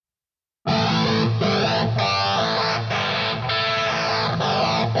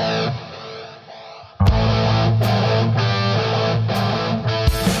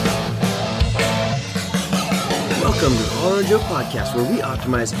Welcome to the All Around Joe podcast, where we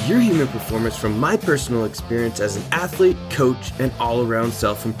optimize your human performance from my personal experience as an athlete, coach, and all-around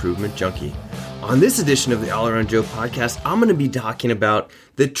self-improvement junkie. On this edition of the All Around Joe podcast, I'm going to be talking about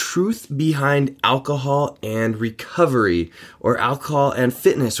the truth behind alcohol and recovery, or alcohol and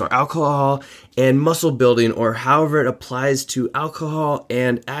fitness, or alcohol and muscle building, or however it applies to alcohol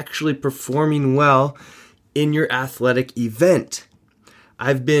and actually performing well in your athletic event.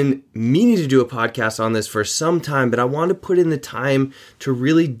 I've been meaning to do a podcast on this for some time, but I want to put in the time to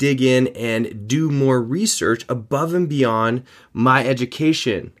really dig in and do more research above and beyond my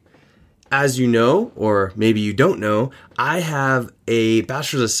education. As you know, or maybe you don't know, I have a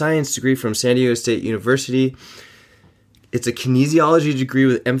Bachelor's of Science degree from San Diego State University. It's a kinesiology degree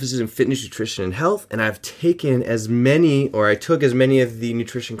with emphasis in fitness, nutrition, and health, and I took as many of the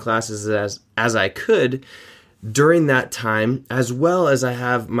nutrition classes as I could during that time, as well as I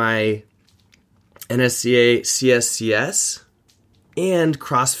have my NSCA CSCS and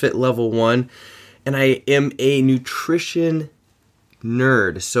CrossFit Level 1, and I am a nutrition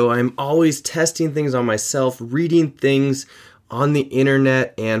nerd. So I'm always testing things on myself, reading things on the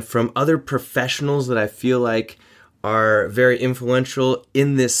internet and from other professionals that I feel like are very influential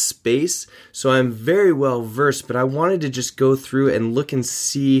in this space. So I'm very well versed, but I wanted to just go through and look and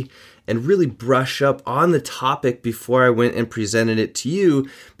see and really brush up on the topic before I went and presented it to you,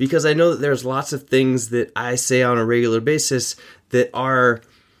 because I know that there's lots of things that I say on a regular basis that are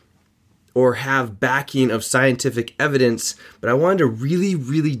or have backing of scientific evidence, but I wanted to really,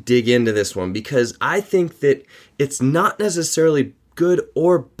 really dig into this one because I think that it's not necessarily good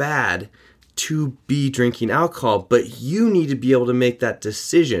or bad to be drinking alcohol, but you need to be able to make that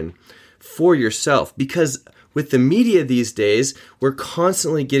decision for yourself, because with the media these days, we're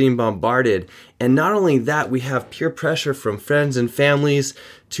constantly getting bombarded. And not only that, we have peer pressure from friends and families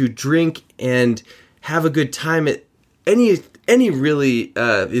to drink and have a good time at any really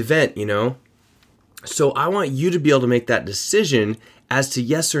event, you know. So I want you to be able to make that decision as to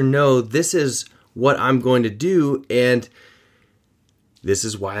yes or no, this is what I'm going to do, and this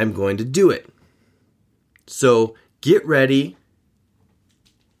is why I'm going to do it. So get ready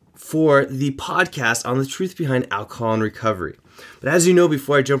for the podcast on the truth behind alcohol and recovery. But as you know,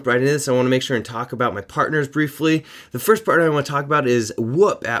 before I jump right into this, I want to make sure and talk about my partners briefly. The first partner I want to talk about is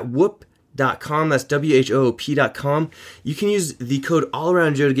Whoop at whoop.com. That's WHOOP.com. You can use the code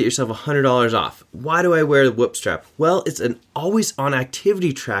AllAroundJoe to get yourself $100 off. Why do I wear the Whoop strap? Well, it's an always-on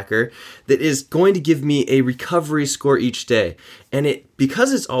activity tracker that is going to give me a recovery score each day. And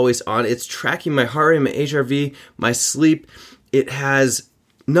because it's always on, it's tracking my heart rate, my HRV, my sleep. It has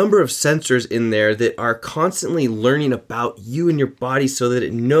number of sensors in there that are constantly learning about you and your body so that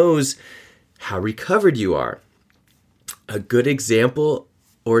it knows how recovered you are. A good example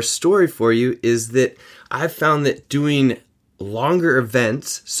or story for you is that I've found that doing longer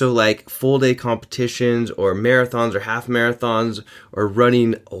events, so like full day competitions or marathons or half marathons or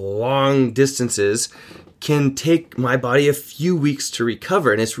running long distances, can take my body a few weeks to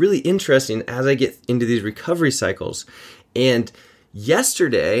recover. And it's really interesting as I get into these recovery cycles. And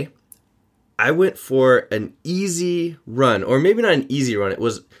yesterday, I went for an easy run, or maybe not an easy run. It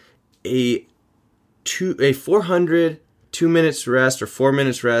was a 400, 2 minutes rest, or 4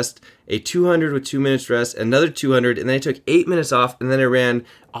 minutes rest, a 200 with 2 minutes rest, another 200, and then I took 8 minutes off, and then I ran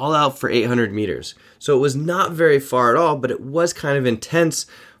all out for 800 meters. So it was not very far at all, but it was kind of intense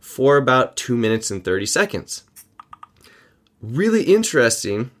for about 2 minutes and 30 seconds. Really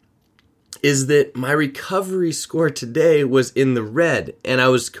interesting is that my recovery score today was in the red, and I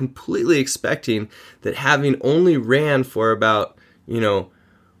was completely expecting that having only ran for about,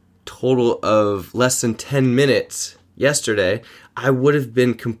 total of less than 10 minutes yesterday, I would have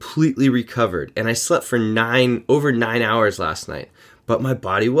been completely recovered. And I slept for over 9 hours last night, but my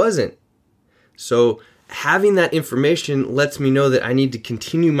body wasn't. So having that information lets me know that I need to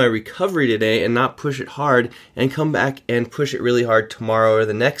continue my recovery today and not push it hard and come back and push it really hard tomorrow or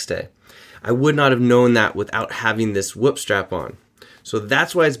the next day. I would not have known that without having this Whoop strap on. So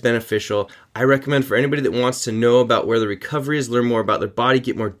that's why it's beneficial. I recommend for anybody that wants to know about where the recovery is, learn more about their body,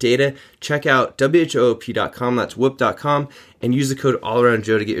 get more data, check out WHOOP.com, that's whoop.com, and use the code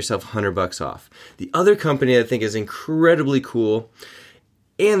AllAroundJoe to get yourself $100 off. The other company I think is incredibly cool,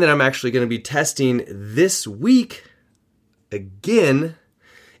 and that I'm actually going to be testing this week again,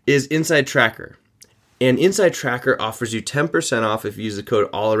 is Inside Tracker. And Inside Tracker offers you 10% off if you use the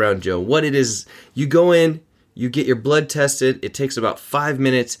code AllAroundJoe. What it is, you go in, you get your blood tested. It takes about 5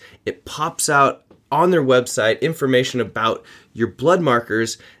 minutes. It pops out on their website information about your blood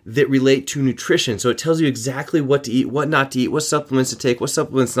markers that relate to nutrition. So it tells you exactly what to eat, what not to eat, what supplements to take, what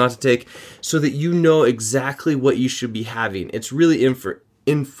supplements not to take, so that you know exactly what you should be having. It's really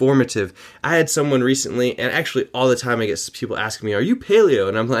informative. I had someone recently, and actually all the time I get people asking me, are you paleo?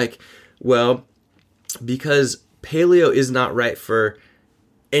 And I'm like, well, because paleo is not right for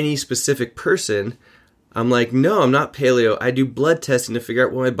any specific person, I'm like, no, I'm not paleo. I do blood testing to figure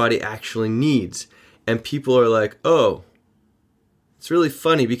out what my body actually needs. And people are like, oh, it's really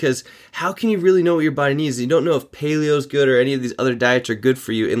funny, because how can you really know what your body needs? You don't know if paleo is good or any of these other diets are good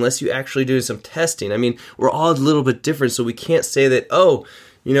for you unless you actually do some testing. I mean, we're all a little bit different, so we can't say that, oh,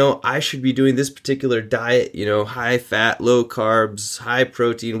 I should be doing this particular diet, high fat, low carbs, high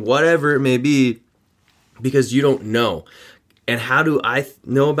protein, whatever it may be, because you don't know. And how do I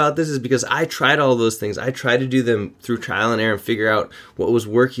know about this is because I tried all those things. I tried to do them through trial and error and figure out what was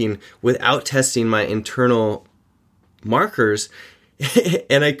working without testing my internal markers,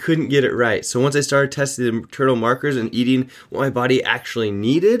 and I couldn't get it right. So once I started testing the internal markers and eating what my body actually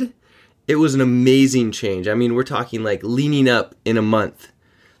needed, it was an amazing change. I mean, we're talking like leaning up in a month,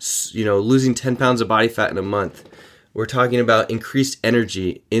 losing 10 pounds of body fat in a month. We're talking about increased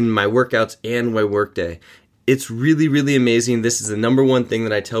energy in my workouts and my workday. It's really, really amazing. This is the number one thing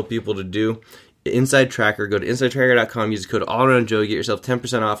that I tell people to do. Inside Tracker, go to InsideTracker.com, use the code AllAroundJoe, get yourself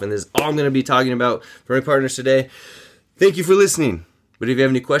 10% off, and this is all I'm going to be talking about for my partners today. Thank you for listening. But if you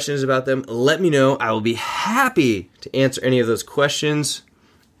have any questions about them, let me know. I will be happy to answer any of those questions.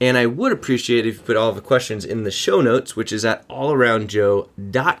 And I would appreciate it if you put all of the questions in the show notes, which is at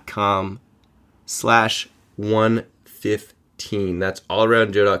allaroundjoe.com/115. That's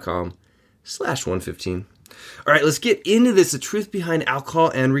allaroundjoe.com/115. All right, let's get into this, the truth behind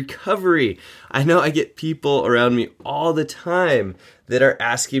alcohol and recovery. I know I get people around me all the time that are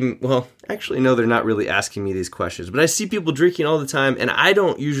asking, well, actually, no, they're not really asking me these questions, but I see people drinking all the time, and I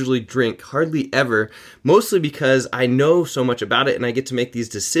don't usually drink, hardly ever, mostly because I know so much about it, and I get to make these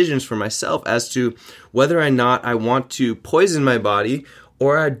decisions for myself as to whether or not I want to poison my body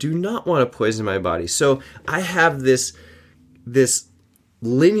or I do not want to poison my body. So I have this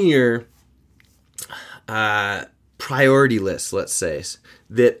linear priority list, let's say,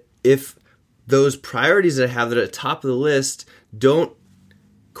 that if those priorities that I have that are at the top of the list don't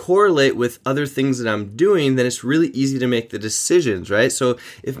correlate with other things that I'm doing, then it's really easy to make the decisions, right? So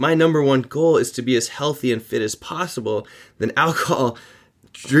if my number one goal is to be as healthy and fit as possible, then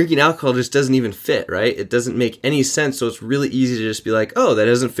drinking alcohol just doesn't even fit, right? It doesn't make any sense. So it's really easy to just be like, oh, that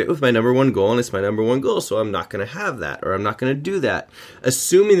doesn't fit with my number one goal, and it's my number one goal, so I'm not going to have that, or I'm not going to do that,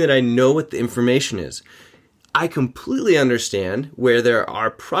 assuming that I know what the information is. I completely understand where there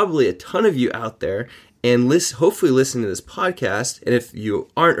are probably a ton of you out there and hopefully listening to this podcast. And if you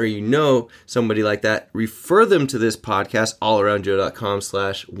aren't, or you know somebody like that, refer them to this podcast,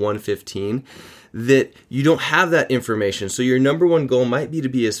 allaroundjoe.com/115, that you don't have that information. So your number one goal might be to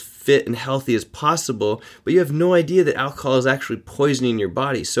be as fit and healthy as possible, but you have no idea that alcohol is actually poisoning your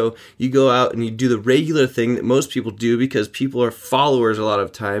body. So you go out and you do the regular thing that most people do, because people are followers a lot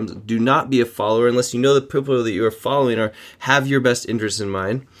of times. Do not be a follower unless you know the people that you are following have your best interests in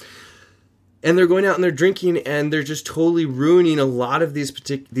mind. And they're going out and they're drinking, and they're just totally ruining a lot of these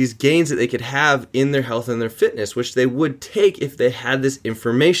gains that they could have in their health and their fitness, which they would take if they had this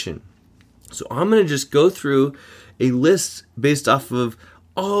information. So I'm going to just go through a list based off of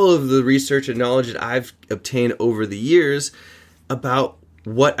all of the research and knowledge that I've obtained over the years about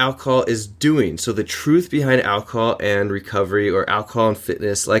what alcohol is doing. So the truth behind alcohol and recovery, or alcohol and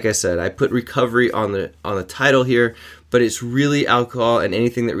fitness. Like I said, I put recovery on the title here, but it's really alcohol and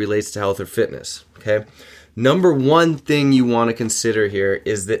anything that relates to health or fitness. Okay. Number one thing you want to consider here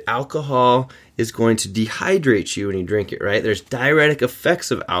is that alcohol is going to dehydrate you when you drink it, right? There's diuretic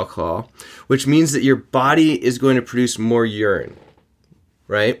effects of alcohol, which means that your body is going to produce more urine,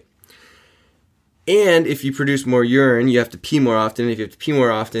 right? And if you produce more urine, you have to pee more often. If you have to pee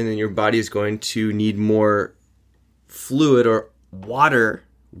more often, then your body is going to need more fluid or water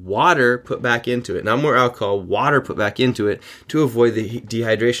put back into it. Not more alcohol, water put back into it to avoid the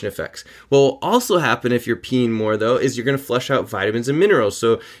dehydration effects. What will also happen if you're peeing more, though, is you're going to flush out vitamins and minerals.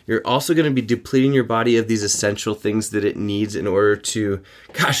 So you're also going to be depleting your body of these essential things that it needs in order to,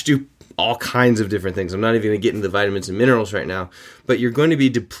 do all kinds of different things. I'm not even going to get into the vitamins and minerals right now, but you're going to be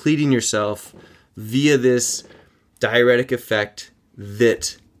depleting yourself via this diuretic effect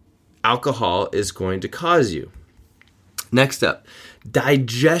that alcohol is going to cause you. Next up,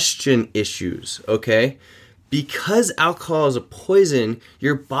 digestion issues, okay? Because alcohol is a poison,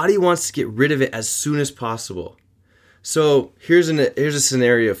 your body wants to get rid of it as soon as possible. So here's a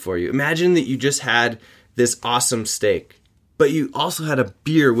scenario for you. Imagine that you just had this awesome steak, but you also had a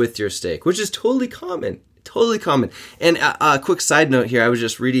beer with your steak, which is totally common. Totally common. And a quick side note here, I was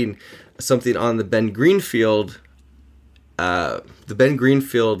just reading something on the Ben Greenfield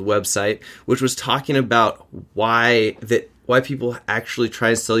website, which was talking about why people actually try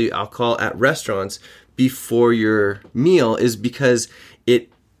and sell you alcohol at restaurants before your meal is because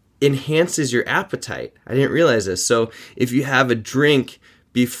it enhances your appetite. I didn't realize this. So if you have a drink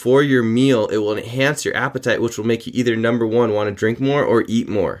before your meal, it will enhance your appetite, which will make you either, number one, want to drink more or eat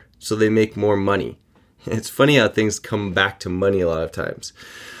more. So they make more money. It's funny how things come back to money a lot of times.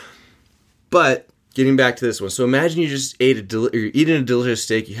 But getting back to this one. So imagine you just you're eating a delicious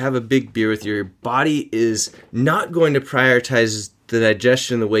steak. You have a big beer with you. Your body is not going to prioritize the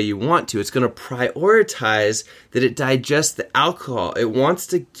digestion the way you want to. It's going to prioritize that it digests the alcohol. It wants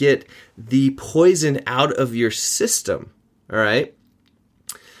to get the poison out of your system. All right?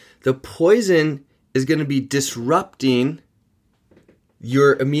 The poison is going to be disrupting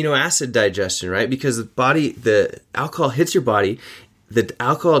your amino acid digestion, right? Because the alcohol hits your body, the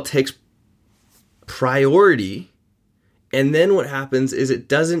alcohol takes priority, and then what happens is it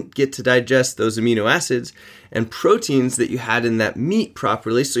doesn't get to digest those amino acids and proteins that you had in that meat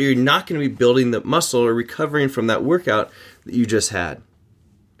properly, so you're not going to be building the muscle or recovering from that workout that you just had.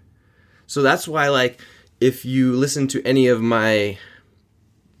 So that's why, like, if you listen to any of my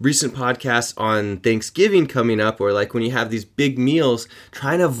recent podcasts on Thanksgiving coming up, or like when you have these big meals,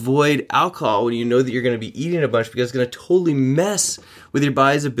 try and avoid alcohol when you know that you're going to be eating a bunch, because it's going to totally mess with your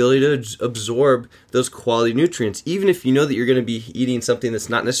body's ability to absorb those quality nutrients. Even if you know that you're going to be eating something that's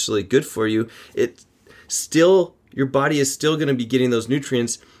not necessarily good for you, your body is still going to be getting those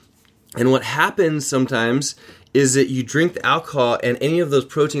nutrients. And what happens sometimes is that you drink the alcohol, and any of those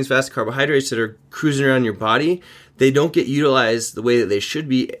proteins, fats, carbohydrates that are cruising around your body, they don't get utilized the way that they should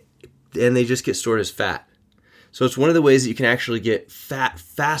be, and they just get stored as fat. So it's one of the ways that you can actually get fat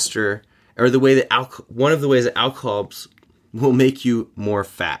faster, or one of the ways that alcohols will make you more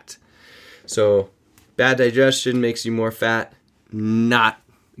fat. So bad digestion makes you more fat. Not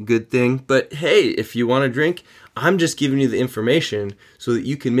a good thing. But hey, if you want to drink, I'm just giving you the information so that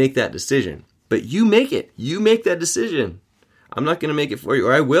you can make that decision. But you make it. You make that decision. I'm not going to make it for you.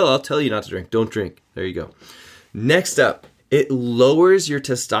 Or I will. I'll tell you not to drink. Don't drink. There you go. Next up, it lowers your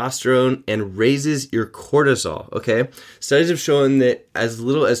testosterone and raises your cortisol, okay? Studies have shown that as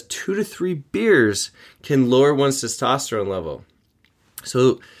little as 2 to 3 beers can lower one's testosterone level.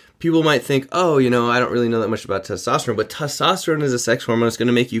 So people might think, oh, I don't really know that much about testosterone, but testosterone is a sex hormone. It's going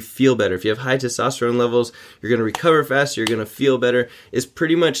to make you feel better. If you have high testosterone levels, you're going to recover faster, you're going to feel better. It's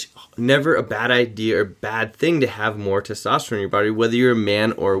pretty much never a bad idea or bad thing to have more testosterone in your body, whether you're a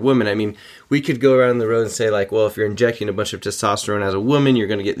man or a woman. I mean, we could go around the road and say, like, well, if you're injecting a bunch of testosterone as a woman, you're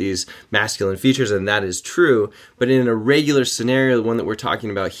going to get these masculine features, and that is true. But in a regular scenario, the one that we're talking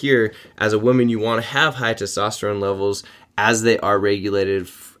about here, as a woman, you want to have high testosterone levels as they are regulated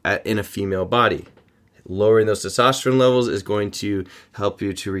in a female body. Lowering those testosterone levels is going to help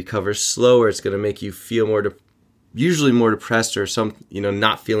you to recover slower. It's going to make you feel usually more depressed, or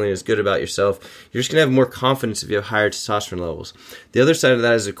not feeling as good about yourself. You're just going to have more confidence if you have higher testosterone levels. The other side of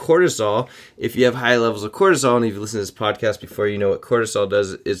that is the cortisol. If you have high levels of cortisol, and if you listen to this podcast before, you know what cortisol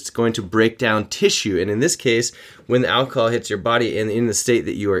does. It's going to break down tissue. And in this case, when the alcohol hits your body and in the state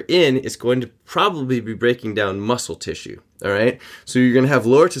that you are in, it's going to probably be breaking down muscle tissue. All right. So you're going to have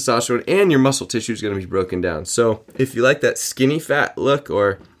lower testosterone, and your muscle tissue is going to be broken down. So if you like that skinny fat look,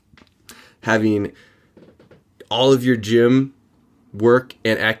 or having all of your gym work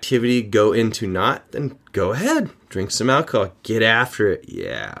and activity go into naught, then go ahead, drink some alcohol, get after it.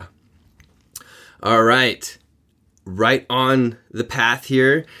 Yeah. All right. Right on the path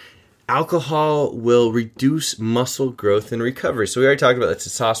here. Alcohol will reduce muscle growth and recovery. So we already talked about the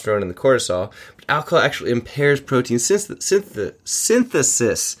testosterone and the cortisol. But alcohol actually impairs protein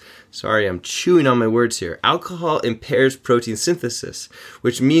synthesis. Sorry, I'm chewing on my words here. Alcohol impairs protein synthesis,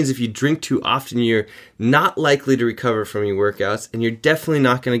 which means if you drink too often, you're not likely to recover from your workouts, and you're definitely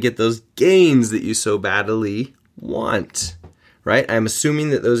not going to get those gains that you so badly want. Right? I'm assuming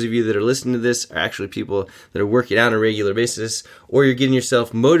that those of you that are listening to this are actually people that are working out on a regular basis, or you're getting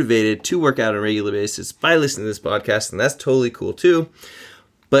yourself motivated to work out on a regular basis by listening to this podcast, and that's totally cool too.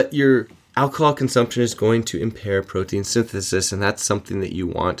 But your alcohol consumption is going to impair protein synthesis, and that's something that you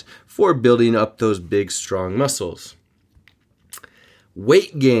want for building up those big, strong muscles.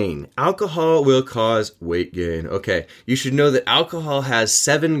 Weight gain. Alcohol will cause weight gain. Okay, you should know that alcohol has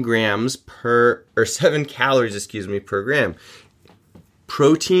 7 calories per gram.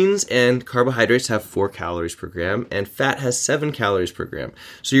 proteins and carbohydrates have 4 calories per gram, and fat has 7 calories per gram.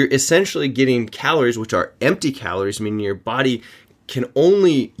 So you're essentially getting calories, which are empty calories, meaning your body can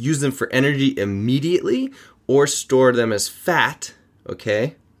only use them for energy immediately or store them as fat,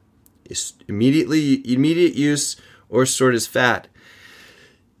 okay? Immediate use or stored as fat.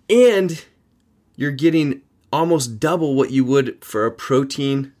 And you're getting almost double what you would for a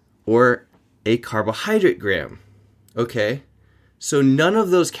protein or a carbohydrate gram, okay? So none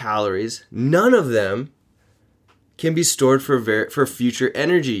of those calories, none of them can be stored for future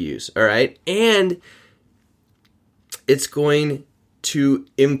energy use, all right? And it's going to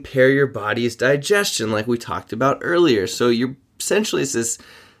impair your body's digestion like we talked about earlier. So you're essentially, it's this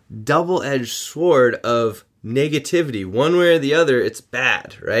double-edged sword of negativity. One way or the other, it's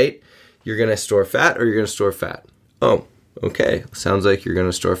bad, right? You're going to store fat or you're going to store fat. Oh, okay. Sounds like you're going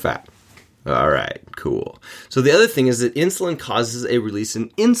to store fat. All right, cool. So the other thing is that insulin causes a release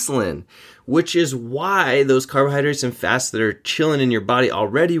in insulin, which is why those carbohydrates and fats that are chilling in your body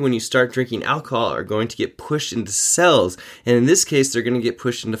already when you start drinking alcohol are going to get pushed into cells. And in this case, they're going to get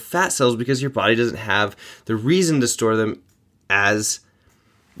pushed into fat cells because your body doesn't have the reason to store them as,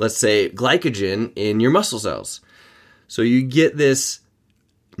 let's say, glycogen in your muscle cells. So you get this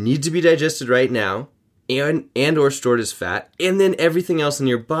need to be digested right now, and or stored as fat, and then everything else in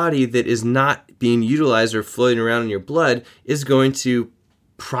your body that is not being utilized or floating around in your blood is going to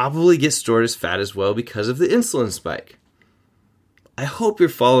probably get stored as fat as well because of the insulin spike. I hope you're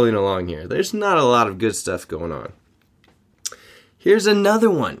following along here. There's not a lot of good stuff going on. Here's another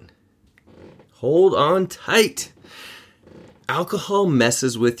one. Hold on tight. Alcohol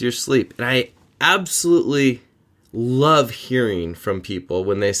messes with your sleep. And I absolutely love hearing from people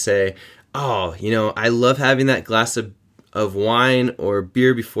when they say, oh, I love having that glass of wine or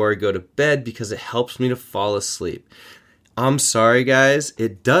beer before I go to bed because it helps me to fall asleep. I'm sorry, guys.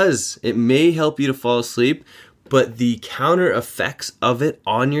 It does. It may help you to fall asleep, but the counter effects of it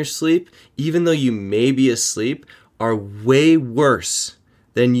on your sleep, even though you may be asleep, are way worse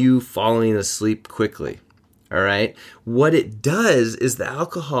than you falling asleep quickly. All right. What it does is the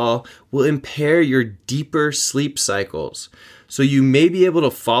alcohol will impair your deeper sleep cycles. So you may be able to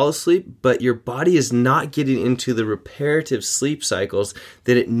fall asleep, but your body is not getting into the reparative sleep cycles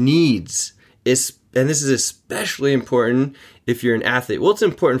that it needs. And this is especially important if you're an athlete. Well, it's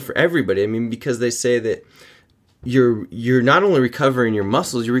important for everybody. I mean, because they say that you're not only recovering your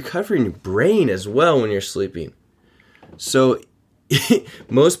muscles, you're recovering your brain as well when you're sleeping. So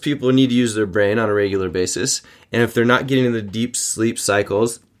most people need to use their brain on a regular basis. And if they're not getting in the deep sleep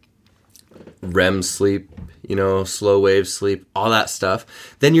cycles, REM sleep, slow wave sleep, all that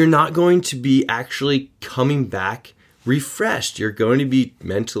stuff, then you're not going to be actually coming back refreshed. You're going to be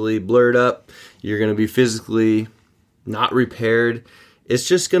mentally blurred up. You're going to be physically not repaired. It's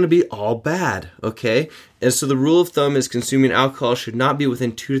just going to be all bad, okay? And so the rule of thumb is consuming alcohol should not be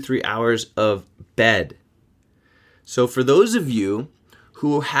within 2 to 3 hours of bed. So for those of you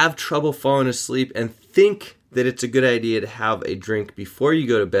who have trouble falling asleep and think that it's a good idea to have a drink before you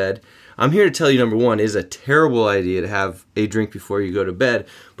go to bed, I'm here to tell you, number one, it is a terrible idea to have a drink before you go to bed.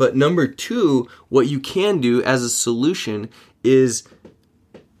 But number two, what you can do as a solution is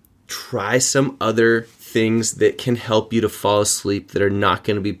try some other things that can help you to fall asleep that are not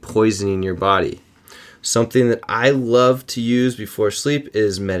going to be poisoning your body. Something that I love to use before sleep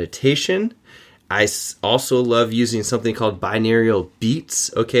is meditation. I also love using something called binaural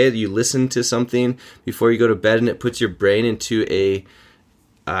beats. Okay, you listen to something before you go to bed and it puts your brain into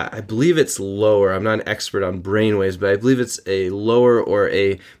I believe it's lower. I'm not an expert on brainwaves, but I believe it's a lower or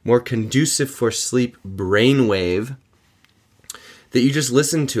a more conducive for sleep brainwave that you just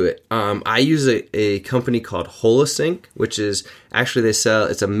listen to it. I use a company called Holosync, which is actually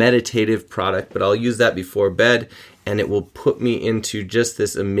it's a meditative product, but I'll use that before bed and it will put me into just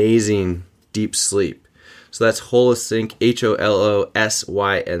this amazing deep sleep. So that's Holosync,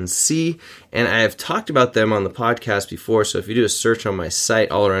 HOLOSYNC, and I have talked about them on the podcast before, so if you do a search on my site,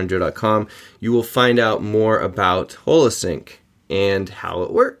 allaroundjoe.com, you will find out more about Holosync and how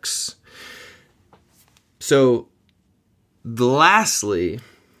it works. So, lastly,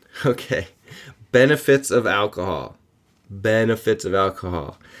 benefits of alcohol.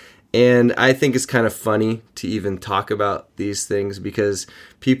 And I think it's kind of funny to even talk about these things because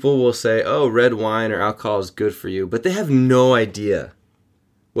people will say, oh, red wine or alcohol is good for you, but they have no idea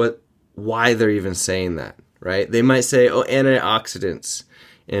why they're even saying that, right? They might say, oh, antioxidants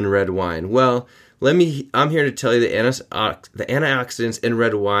in red wine. Well, I'm here to tell you that the antioxidants in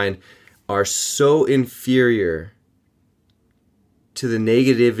red wine are so inferior to the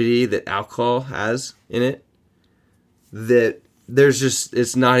negativity that alcohol has in it that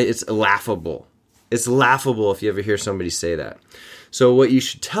it's laughable. It's laughable if you ever hear somebody say that. So what you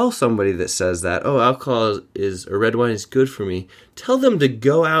should tell somebody that says that, oh, alcohol or red wine is good for me, tell them to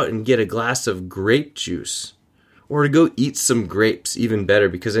go out and get a glass of grape juice or to go eat some grapes, even better,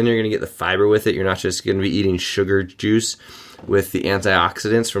 because then you're going to get the fiber with it. You're not just going to be eating sugar juice with the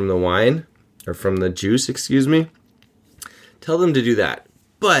antioxidants from the wine or from the juice, excuse me. Tell them to do that.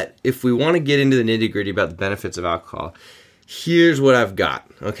 But if we want to get into the nitty-gritty about the benefits of alcohol, here's what I've got,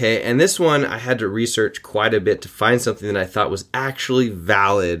 okay? And this one I had to research quite a bit to find something that I thought was actually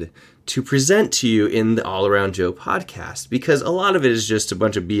valid to present to you in the All Around Joe podcast, because a lot of it is just a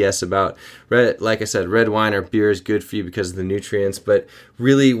bunch of BS about, like I said, red wine or beer is good for you because of the nutrients, but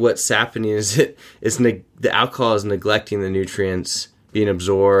really what's happening is the alcohol is neglecting the nutrients being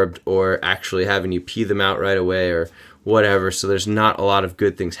absorbed or actually having you pee them out right away or whatever, so there's not a lot of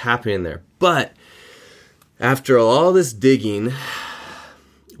good things happening there. But after all this digging,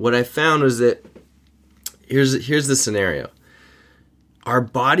 what I found was that here's the scenario. Our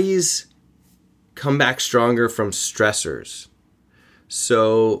bodies come back stronger from stressors.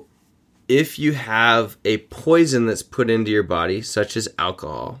 So if you have a poison that's put into your body, such as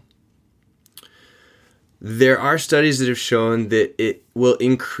alcohol, there are studies that have shown that it will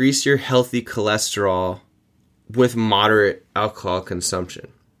increase your healthy cholesterol with moderate alcohol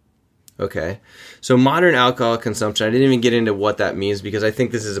consumption. Okay, so modern alcohol consumption, I didn't even get into what that means because I think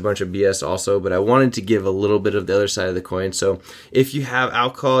this is a bunch of BS also, but I wanted to give a little bit of the other side of the coin. So if you have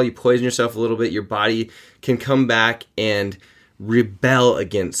alcohol, you poison yourself a little bit, your body can come back and rebel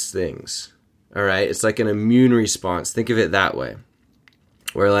against things. All right, it's like an immune response. Think of it that way,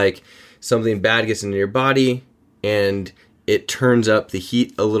 where like something bad gets into your body and it turns up the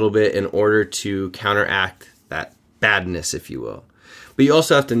heat a little bit in order to counteract that badness, if you will. But you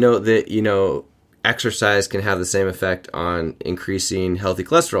also have to note that, exercise can have the same effect on increasing healthy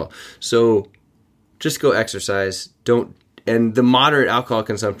cholesterol. So just go exercise. And the moderate alcohol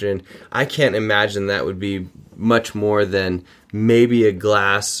consumption, I can't imagine that would be much more than maybe a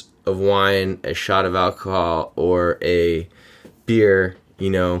glass of wine, a shot of alcohol, or a beer,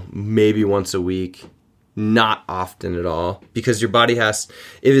 maybe once a week. Not often at all, because your body as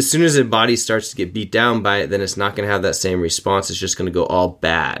soon as the body starts to get beat down by it, then it's not going to have that same response. It's just going to go all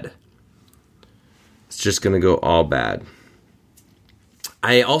bad.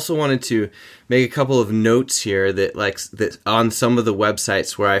 I also wanted to make a couple of notes here that on some of the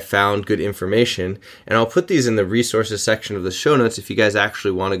websites where I found good information, and I'll put these in the resources section of the show notes if you guys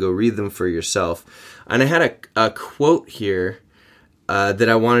actually want to go read them for yourself. And I had a quote here that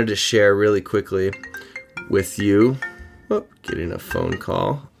I wanted to share really quickly with you. Getting a phone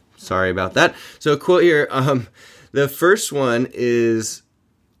call. Sorry about that. So a quote here. The first one is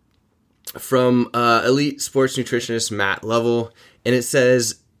from elite sports nutritionist Matt Lovell, and it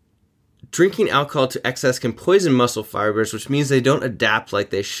says, drinking alcohol to excess can poison muscle fibers, which means they don't adapt like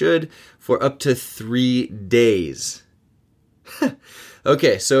they should for up to 3 days.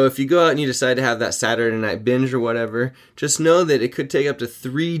 Okay, so if you go out and you decide to have that Saturday night binge or whatever, just know that it could take up to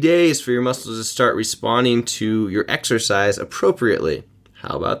 3 days for your muscles to start responding to your exercise appropriately.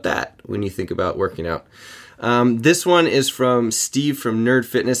 How about that when you think about working out? This one is from Steve from Nerd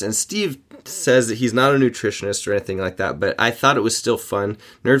Fitness, and Steve says that he's not a nutritionist or anything like that, but I thought it was still fun.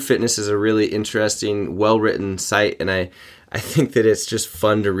 Nerd Fitness is a really interesting, well-written site, and I think that it's just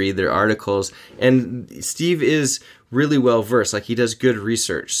fun to read their articles. And Steve is really well versed. Like, he does good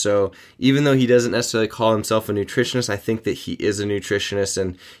research. So even though he doesn't necessarily call himself a nutritionist, I think that he is a nutritionist,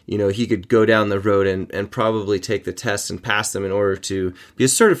 and he could go down the road and probably take the tests and pass them in order to be a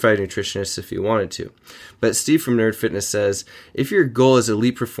certified nutritionist if he wanted to. But Steve from Nerd Fitness says, if your goal is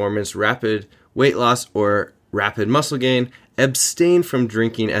elite performance, rapid weight loss, or rapid muscle gain, abstain from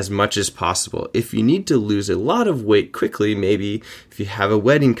drinking as much as possible. If you need to lose a lot of weight quickly, maybe if you have a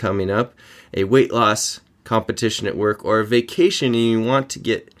wedding coming up, a weight loss competition at work, or a vacation and you want to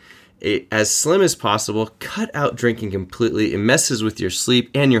get as slim as possible, cut out drinking completely. It messes with your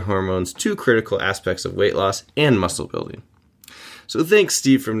sleep and your hormones, two critical aspects of weight loss and muscle building. So thanks,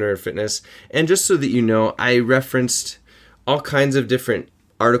 Steve from Nerd Fitness. And just so that you know, I referenced all kinds of different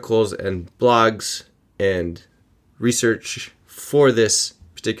articles and blogs and research for this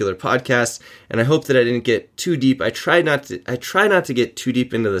particular podcast, and I hope that I didn't get too deep. I try not to get too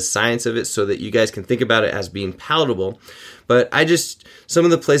deep into the science of it so that you guys can think about it as being palatable. But some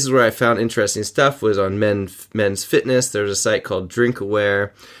of the places where I found interesting stuff was on Men's Fitness. There's a site called Drink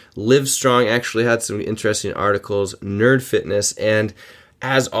Aware. Livestrong actually had some interesting articles. Nerd Fitness, and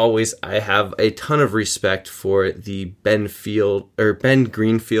as always, I have a ton of respect for the Ben Greenfield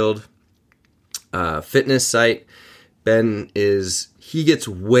fitness site. he gets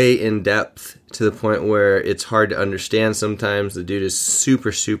way in depth to the point where it's hard to understand sometimes. The dude is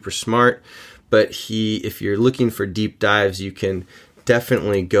super, super smart, but if you're looking for deep dives, you can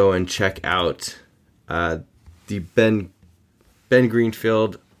definitely go and check out the Ben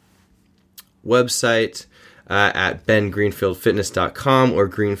Greenfield website at bengreenfieldfitness.com or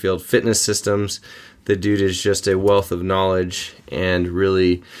Greenfield Fitness Systems. The dude is just a wealth of knowledge and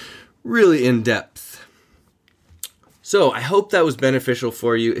really, really in depth. So I hope that was beneficial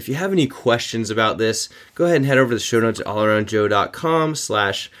for you. If you have any questions about this, go ahead and head over to the show notes at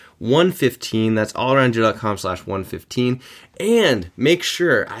allaroundjoe.com/115. That's allaroundjoe.com/115. And make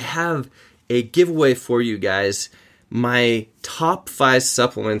sure I have a giveaway for you guys. My top 5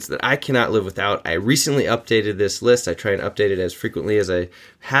 supplements that I cannot live without. I recently updated this list. I try and update it as frequently as I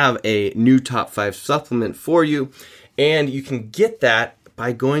have a new top 5 supplement for you. And you can get that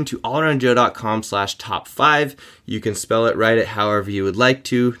by going to allaroundjoe.com/top5. You can spell it, write it however you would like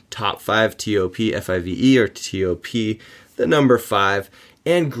to. Top 5, TOPFIVE, or TOP, the number 5.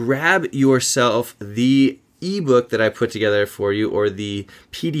 And grab yourself the ebook that I put together for you, or the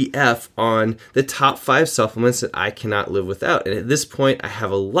PDF on the top 5 supplements that I cannot live without. And at this point, I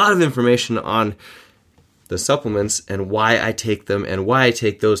have a lot of information on the supplements and why I take them and why I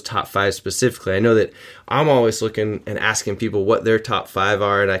take those top 5 specifically. I know that I'm always looking and asking people what their top 5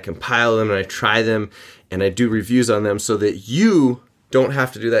 are, and I compile them and I try them and I do reviews on them so that you don't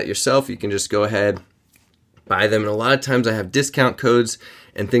have to do that yourself. You can just go ahead, buy them. And a lot of times I have discount codes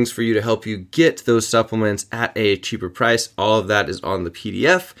and things for you to help you get those supplements at a cheaper price. All of that is on the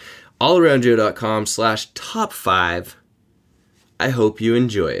PDF, allaroundjoe.com/top5. I hope you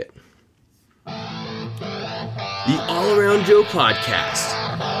enjoy it. The All Around Joe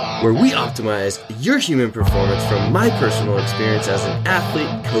podcast, where we optimize your human performance from my personal experience as an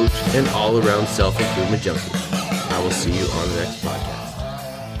athlete, coach, and all-around self-improvement junkie. I will see you on the next podcast.